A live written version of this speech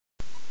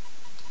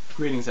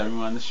Greetings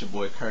everyone, this is your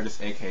boy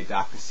Curtis aka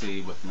Dr. C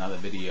with another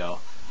video,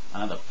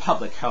 another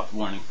public health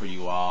warning for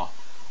you all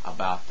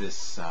about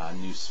this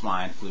new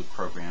swine flu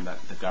program that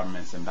the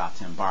government's about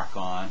to embark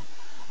on.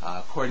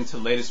 According to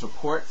the latest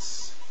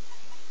reports,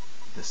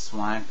 the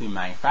swine flu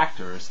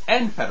manufacturers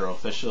and federal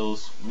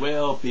officials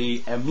will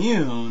be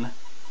immune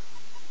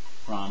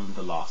from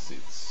the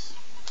lawsuits.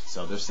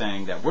 So they're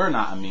saying that we're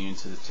not immune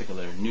to this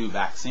particular new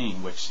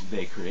vaccine, which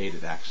they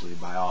created actually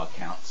by all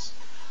accounts,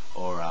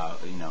 or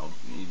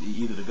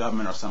either the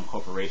government or some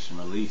corporation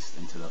released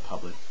into the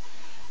public.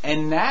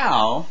 And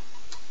now,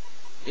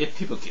 if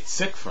people get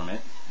sick from it,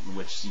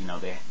 which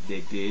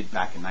they did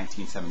back in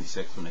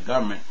 1976 when the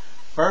government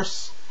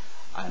first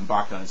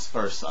embarked on its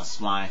first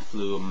swine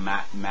flu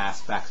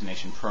mass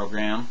vaccination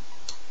program,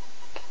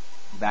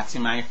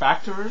 vaccine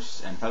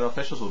manufacturers and federal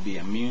officials will be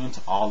immune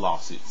to all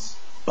lawsuits,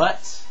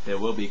 but there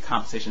will be a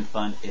compensation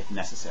fund if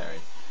necessary.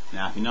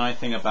 Now, if you know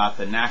anything about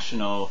the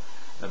national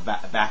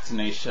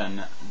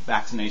vaccination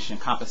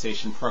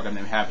compensation program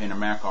that we have here in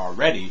America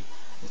already,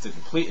 it's a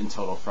complete and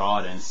total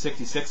fraud, and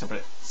 66%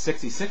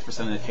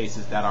 of the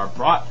cases that are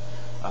brought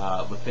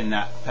within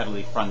that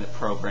federally funded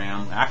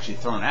program are actually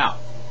thrown out.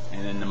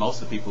 And then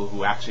most of the people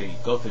who actually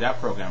go through that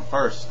program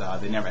first,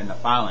 they never end up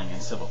filing in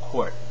civil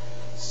court.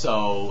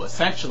 So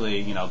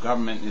essentially,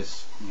 government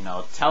is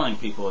telling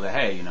people that,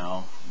 hey,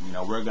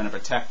 we're going to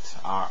protect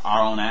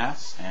our own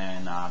ass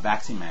and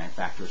vaccine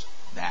manufacturers'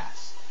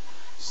 ass.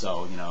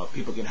 So, if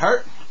people get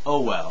hurt,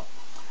 oh well.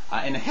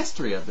 In the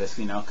history of this,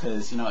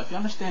 because, if you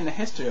understand the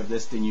history of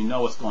this, then you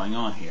know what's going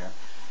on here.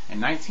 In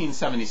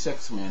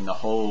 1976, when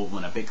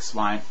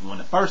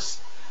the first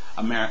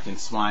American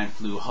swine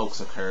flu hoax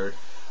occurred,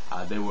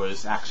 there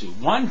was actually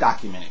one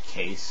documented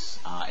case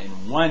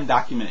and one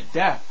documented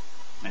death,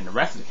 and the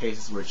rest of the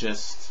cases were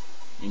just,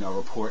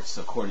 reports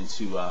according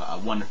to a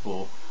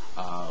wonderful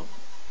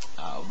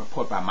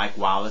report by Mike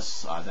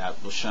Wallace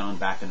that was shown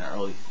back in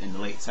the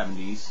late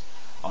 70s.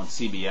 On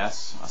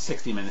CBS,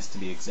 60 Minutes to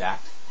be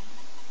exact.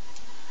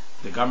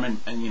 The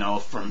government,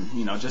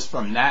 just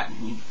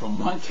from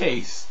one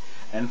case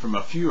and from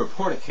a few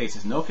reported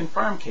cases, no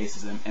confirmed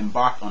cases,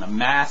 embarked on a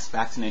mass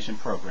vaccination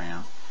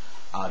program.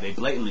 They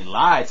blatantly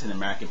lied to the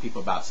American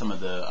people about some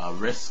of the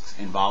risks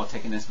involved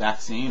taking this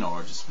vaccine,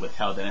 or just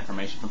withheld that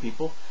information from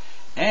people.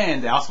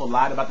 And they also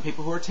lied about the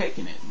people who were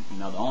taking it.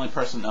 The only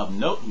person of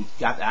note who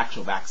got the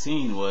actual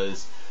vaccine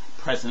was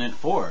President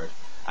Ford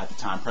at the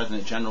time,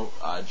 President General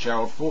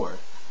Gerald Ford,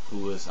 who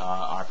was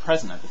our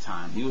president at the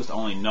time. He was the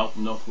only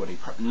noteworthy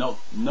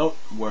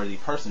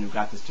person who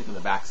got this particular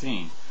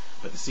vaccine.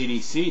 But the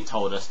CDC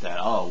told us that,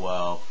 oh,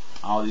 well,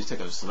 all these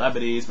particular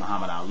celebrities,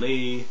 Muhammad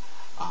Ali,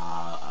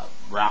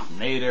 Ralph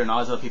Nader, and all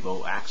these other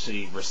people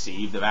actually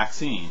received the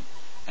vaccine.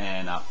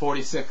 And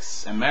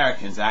 46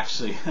 Americans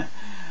actually,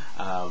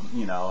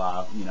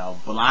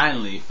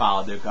 blindly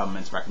followed their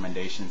government's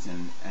recommendations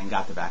and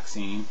got the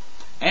vaccine.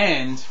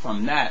 And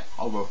from that,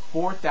 over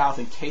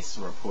 4,000 cases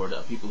were reported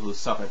of people who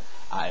suffered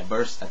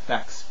adverse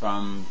effects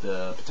from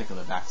the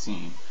particular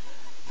vaccine.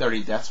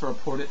 30 deaths were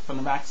reported from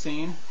the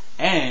vaccine,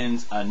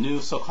 and a new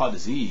so-called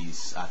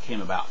disease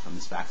came about from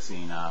this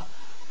vaccine,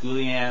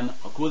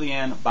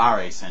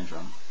 Guillain-Barré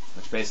syndrome,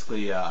 which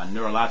basically a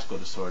neurological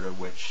disorder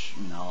which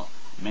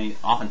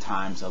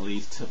oftentimes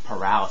leads to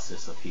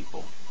paralysis of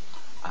people.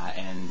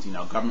 And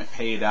government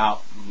paid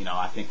out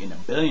I think in the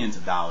billions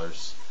of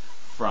dollars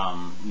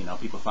from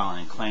people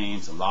filing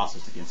claims and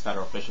lawsuits against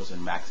federal officials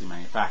and vaccine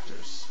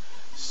manufacturers.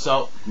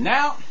 So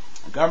now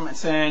the government's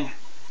saying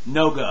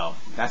no go.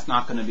 That's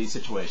not going to be the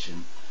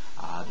situation.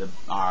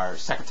 Our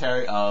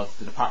Secretary of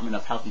the Department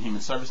of Health and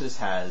Human Services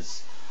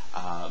has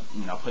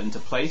put into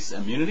place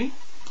immunity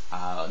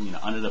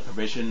under the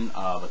provision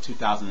of a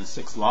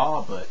 2006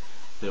 law, but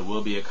there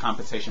will be a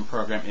compensation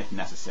program if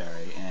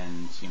necessary.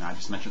 And I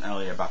just mentioned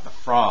earlier about the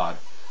fraud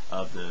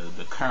of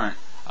the current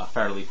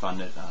federally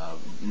funded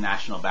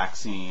national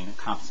vaccine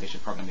compensation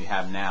program we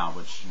have now,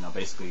 which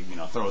basically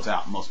throws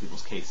out most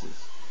people's cases.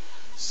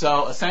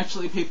 So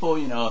essentially, people,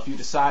 if you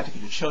decide to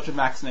get your children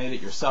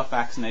vaccinated, yourself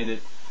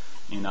vaccinated,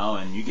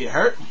 and you get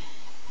hurt,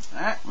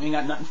 we ain't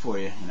got nothing for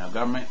you.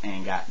 Government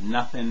ain't got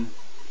nothing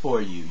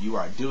for you. You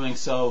are doing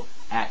so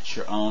at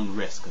your own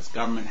risk, because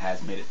government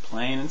has made it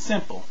plain and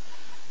simple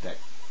that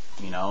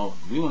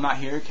we will not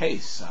hear a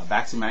case.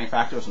 Vaccine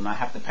manufacturers will not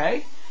have to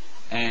pay.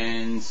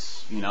 And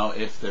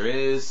if there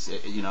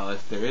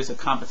is a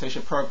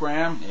compensation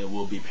program, it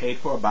will be paid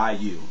for by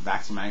you.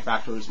 Vaccine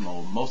manufacturers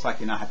will most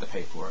likely not have to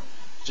pay for it.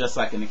 Just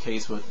like in the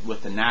case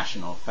with the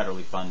national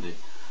federally funded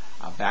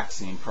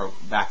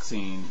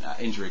vaccine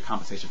injury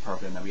compensation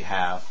program that we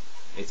have,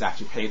 it's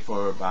actually paid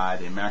for by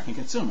the American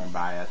consumer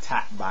by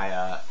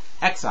a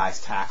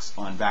excise tax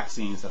on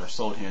vaccines that are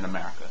sold here in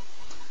America.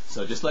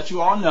 So just let you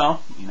all know,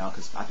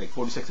 because I think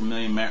 46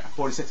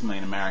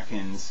 million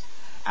Americans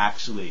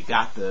actually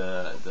got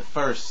the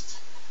first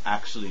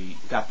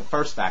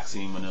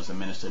vaccine when it was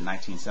administered in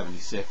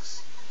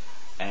 1976,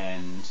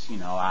 and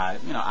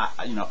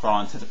for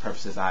all intents and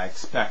purposes, I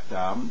expect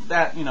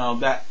that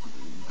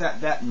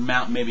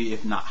amount, maybe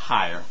if not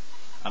higher,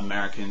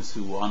 Americans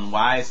who will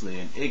unwisely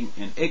and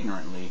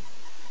ignorantly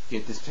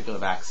get this particular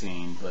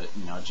vaccine. But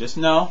just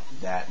know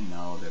that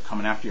they're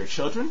coming after your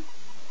children,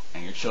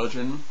 and your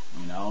children,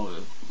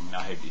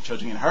 if your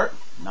children get hurt,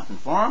 nothing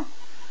for them.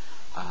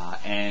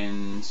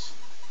 And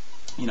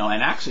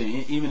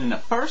actually, even in the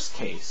first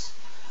case,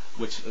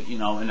 which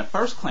in the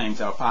first claims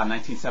that were filed in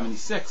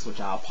 1976, which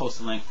I'll post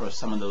a link for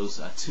some of those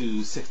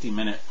 2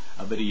 60-minute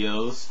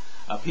videos.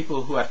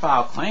 People who had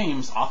filed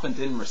claims often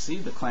didn't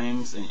receive the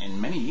claims in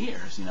many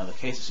years. The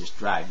cases just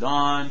dragged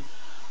on.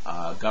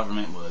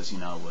 Government was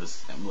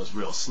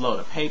real slow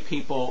to pay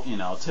people.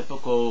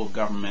 Typical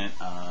government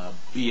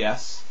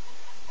BS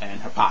and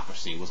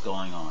hypocrisy was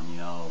going on.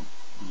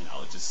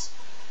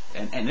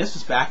 And this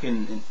was back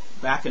in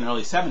the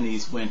early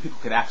 70s when people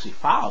could actually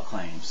file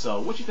claims. So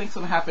what do you think is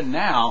going to happen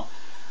now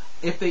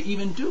if they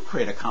even do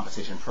create a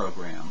compensation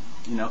program?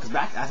 Because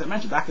as I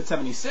mentioned, back in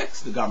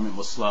 '76, the government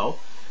was slow.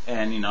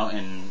 And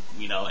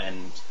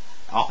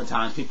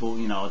oftentimes people,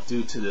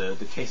 due to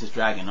the cases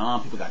dragging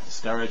on, people got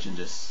discouraged and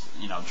just,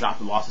 dropped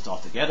the lawsuits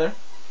altogether.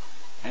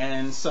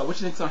 And so what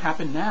do you think is going to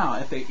happen now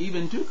if they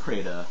even do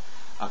create a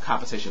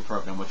compensation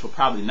program, which will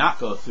probably not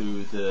go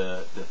through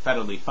the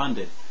federally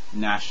funded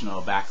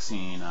national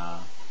vaccine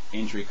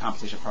injury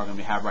compensation program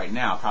we have right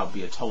now?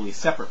 Probably be a totally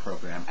separate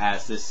program,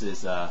 as this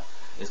is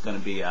going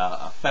to be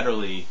a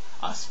federally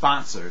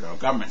sponsored or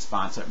government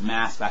sponsored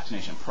mass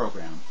vaccination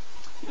program.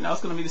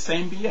 It's going to be the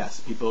same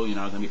BS. People, are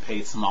going to be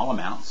paid small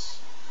amounts,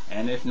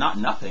 and if not,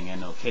 nothing,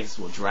 and the cases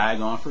will drag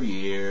on for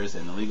years,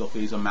 and the legal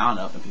fees will mount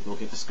up, and people will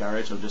get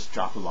discouraged or just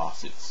drop the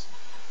lawsuits.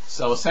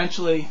 So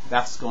essentially,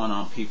 that's what's going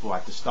on, people. I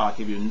just thought I'd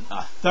give you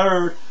a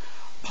third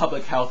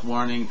public health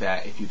warning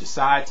that if you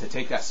decide to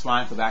take that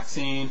swine flu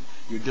vaccine,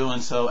 you're doing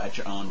so at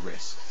your own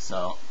risk.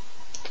 So,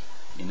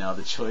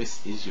 the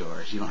choice is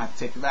yours. You don't have to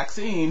take the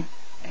vaccine,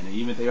 and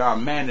even if they are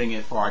mandating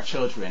it for our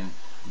children,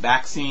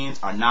 vaccines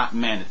are not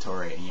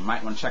mandatory, and you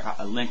might want to check out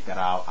a link that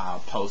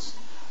I'll post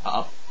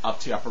up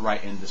to your upper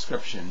right in the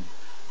description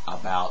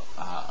about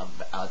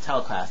a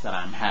teleclass that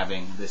I'm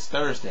having this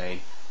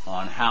Thursday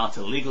on how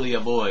to legally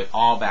avoid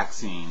all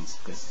vaccines,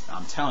 because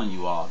I'm telling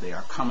you all, they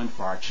are coming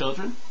for our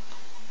children.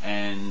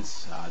 And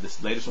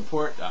this latest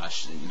report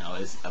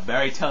is a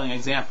very telling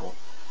example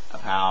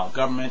of how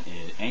government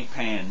ain't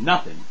paying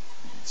nothing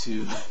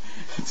to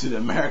the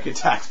American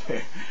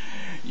taxpayer.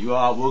 You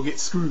all will get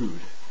screwed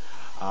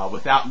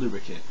without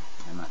lubricant.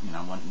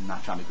 I'm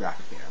not trying to be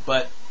graphic there,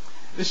 but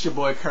this is your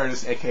boy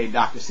Curtis, aka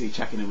Dr. C,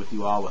 checking in with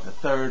you all with a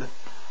third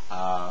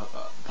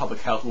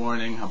public health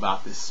warning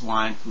about this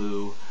swine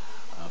flu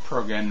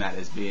program that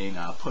is being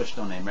pushed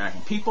on the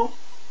American people.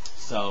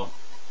 So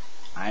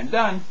I am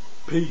done.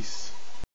 Peace.